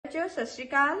बच्चों सत श्री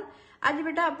अकाल। अज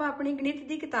बेटा आप अपनी गणित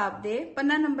की किताब के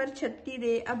पन्ना नंबर 36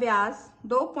 के अभ्यास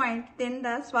 2.3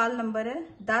 का सवाल नंबर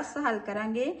 10 हल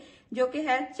करांगे, जो कि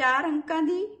है 4 अंकों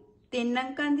की, 3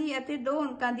 अंकों की और 2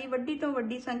 अंकों की वड्डी तो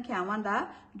वड्डी संख्यावां का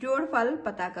जोड़फल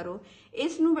पता करो।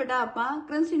 इसनूं बेटा आपां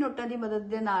करंसी नोटां की मदद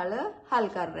के नाल हल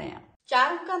कर रहे हैं। 4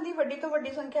 अंकों की वड्डी तो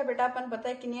वड्डी संख्या बेटा अपन पता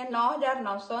है कितनी है,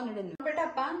 9999। बेटा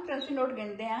आपां करंसी नोट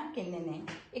गिनते हैं कितने ने।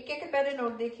 एक रुपए के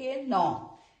नोट देखिए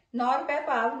 9 रुपए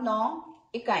भाव 9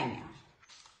 इकाइयां,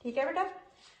 ठीक है बेटा।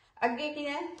 अगे की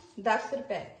है 10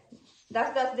 रुपए,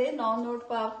 10 दे 9 नोट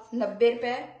भाव 90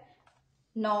 रुपए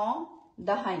 9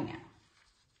 दहाइयां।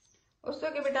 उस तो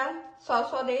अगे बेटा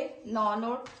 100 दे 9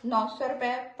 नोट 900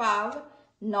 रुपए भाव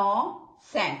 9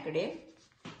 सैकड़े।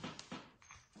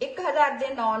 1000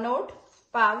 दे 9 नोट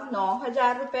भाव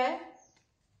 9000 रुपए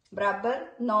बराबर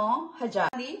 9000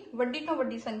 की वड्डी तो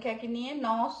वड्डी संख्या कितनी है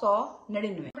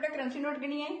 999। बेटा करंसी नोट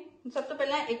गिनी है। सब तो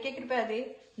पहला 1 रुपए दे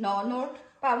 9 नोट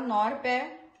भाव 9 रुपए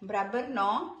बराबर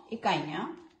 9 इकाइयां।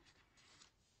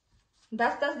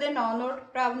 10 दे 9 नोट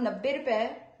भाव 90 रुपए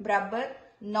बराबर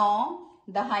 9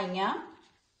 दहाइयां।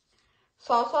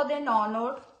 100 दे 9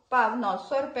 नोट भाव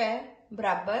 900 रुपए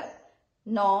बराबर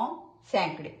 9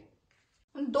 सैकड़े।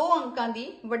 2 अंकों की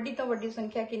वड्डी तो वड्डी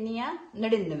संख्या कितनी है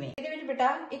 99। ये बेटा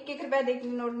 1 रुपए के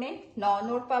नोट ने 9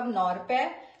 नोट भाव 9 रुपए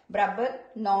बराबर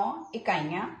 9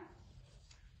 इकाइयां।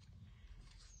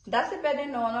 10 रुपए के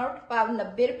 9 नोट भाव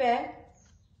 90 रुपए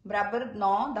बराबर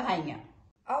 9 दहाइयां।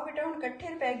 आओ बेटा हम इकट्ठे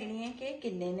रुपए गिनिए कि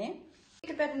किन्ने ने। 1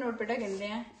 रुपए के नोट बेटा गिनते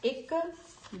हैं 1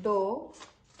 2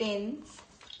 3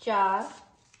 4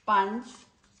 5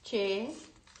 6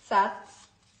 7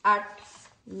 8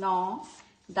 9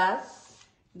 10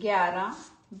 11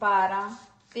 12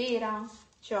 13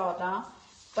 14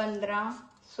 15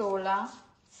 16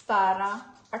 17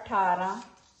 18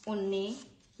 19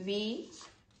 20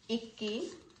 21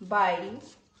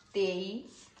 22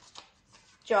 23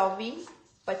 24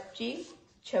 25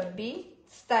 26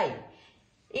 27।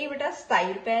 ये बेटा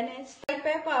 27 रुपए ने। 27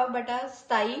 रुपए भाव बेटा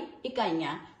 27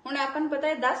 इकाइयां। हुण आपां नूं पता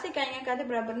है 10 इकाइयां काहदे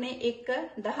बराबर ने 1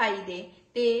 दहाई दे,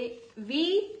 ते 20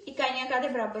 इकाइयां काहदे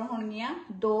बराबर होणगियां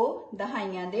 2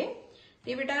 दहाइयां दे।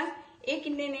 ते बेटा ये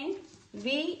किन्ने ने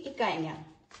 20 इकाइयां।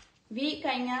 20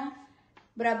 इकाइयां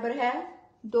बराबर है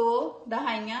 2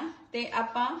 दहाइयां। ते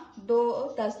आपां 2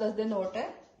 10 दे नोट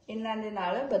इन्हां दे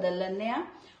नाल बदल लैंदे आ।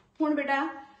 हुण बेटा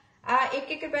आ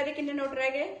 1 रुपए के किन्ने नोट रह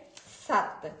गए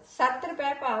 7 रुपए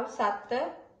भाव 7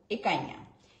 इकाइयां।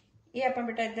 ये आपां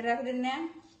बेटा इधर रख दिंदे आ।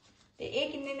 ते ये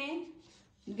किन्ने ने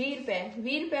 20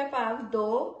 रुपए भाव 2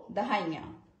 दहाइयां।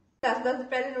 10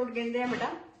 रुपए के नोट गिनते हैं बेटा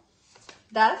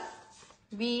 10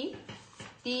 20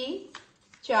 30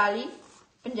 40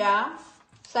 50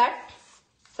 60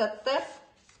 70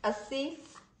 80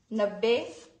 90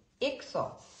 100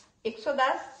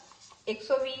 110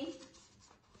 120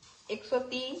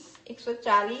 130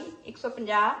 140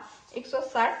 150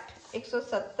 160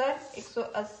 170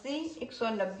 180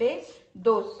 190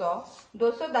 200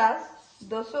 210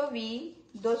 220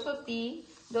 230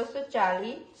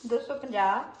 240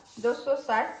 250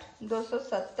 260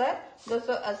 270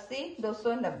 280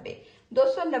 290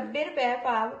 290 रुपए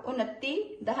भाव 29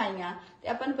 दहाइयां। ते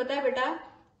अपन पता है बेटा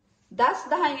 10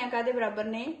 दहाइयां काहदे बराबर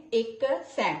ने 1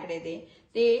 सैकड़े दे,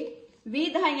 ते 20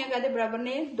 दहाइयां काहदे बराबर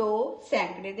ने 2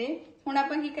 सैकड़े दे। हुण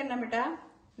आपां की करना बेटा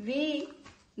 20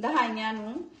 दहाइयां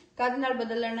नूं काहदे नाल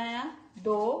बदल लेना आ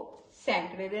 2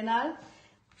 सैकड़े दे नाल।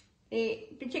 ते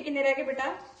पिछे किन्ने रह गए बेटा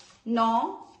 9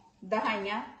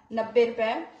 दहाइयां। 90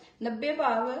 रुपए 90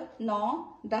 भाव 9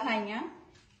 दहाइयां।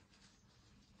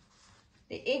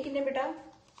 ते ये किन्ने बेटा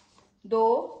 2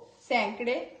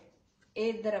 सैकड़े।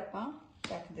 इधर आपां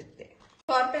रख दिते।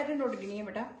 100 रुपए के नोट गिनिए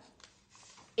बेटा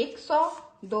 100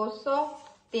 200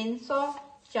 300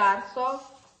 400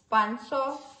 500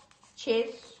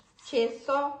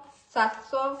 600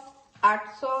 700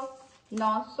 800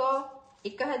 900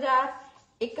 1000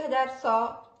 1100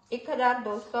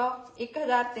 1200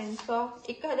 1300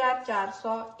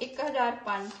 1400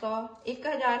 1500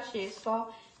 1600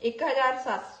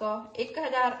 1700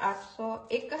 1800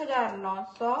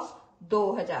 1900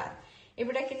 2000। ये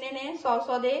बेटा किन्ने ने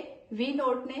 100 दे 20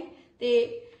 नोट ने। ते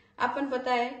अपन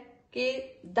पता है कि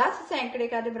 10 सैकड़े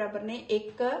काहदे बराबर ने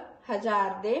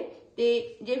 1000 दे, ते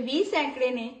जे 20 सैकड़े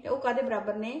ने ते वो काहदे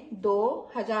बराबर ने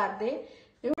 2000 दे।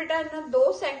 देखो बेटा इन्हां 2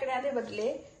 सैकड़ियां दे बदले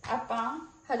आपां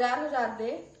 1000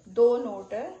 दे 2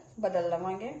 नोट बदल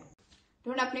लवांगे।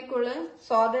 हुण अपने कोल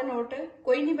 100 दे नोट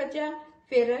कोई नहीं बचा,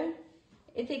 फिर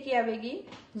इत्थे की आवेगी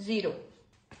 0।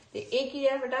 ते ये की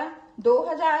है बेटा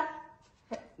 2000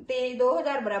 ते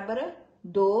 2000 बराबर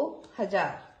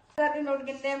 2000। के नोट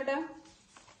गिनते हैं बेटा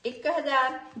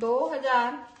 1000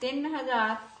 2000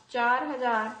 3000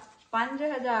 4000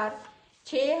 5000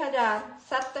 6000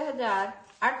 7000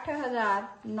 8000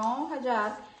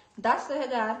 9000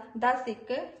 10000 10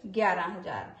 1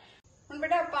 11000। ਹੁਣ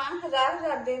ਬੇਟਾ ਆਪਾਂ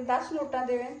 1000 ਦੇ 10 ਨੋਟਾਂ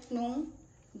ਦੇ ਨੂੰ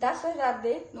 10000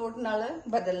 ਦੇ ਨੋਟ ਨਾਲ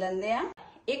ਬਦਲ ਲੈਂਦੇ ਆ।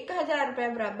 1000 रुपए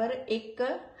बराबर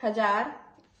 1000,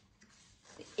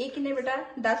 ये किन्ने बेटा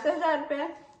 10000 रुपए,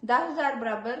 10000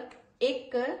 बराबर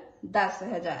 1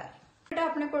 10000। बेटा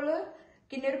अपने कोल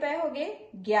किन्ने रुपए हो गए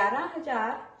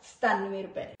 11097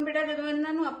 रुपए। बेटा जो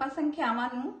इन्हां नूं आपां संख्यावां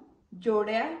नूं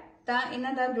जोड़िया तां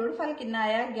इन्हां दा जोड़फल किन्ना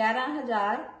आया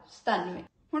 11097।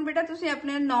 हुण बेटा तुसीं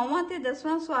अपने 9वां ते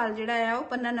 10वां सवाल जिहड़ा आ ओह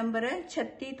पन्ना नंबर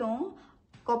 36 तो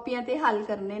कॉपियां ते हल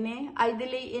करने ने। अज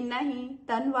दे लई इन्ना ही,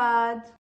 धन्नवाद।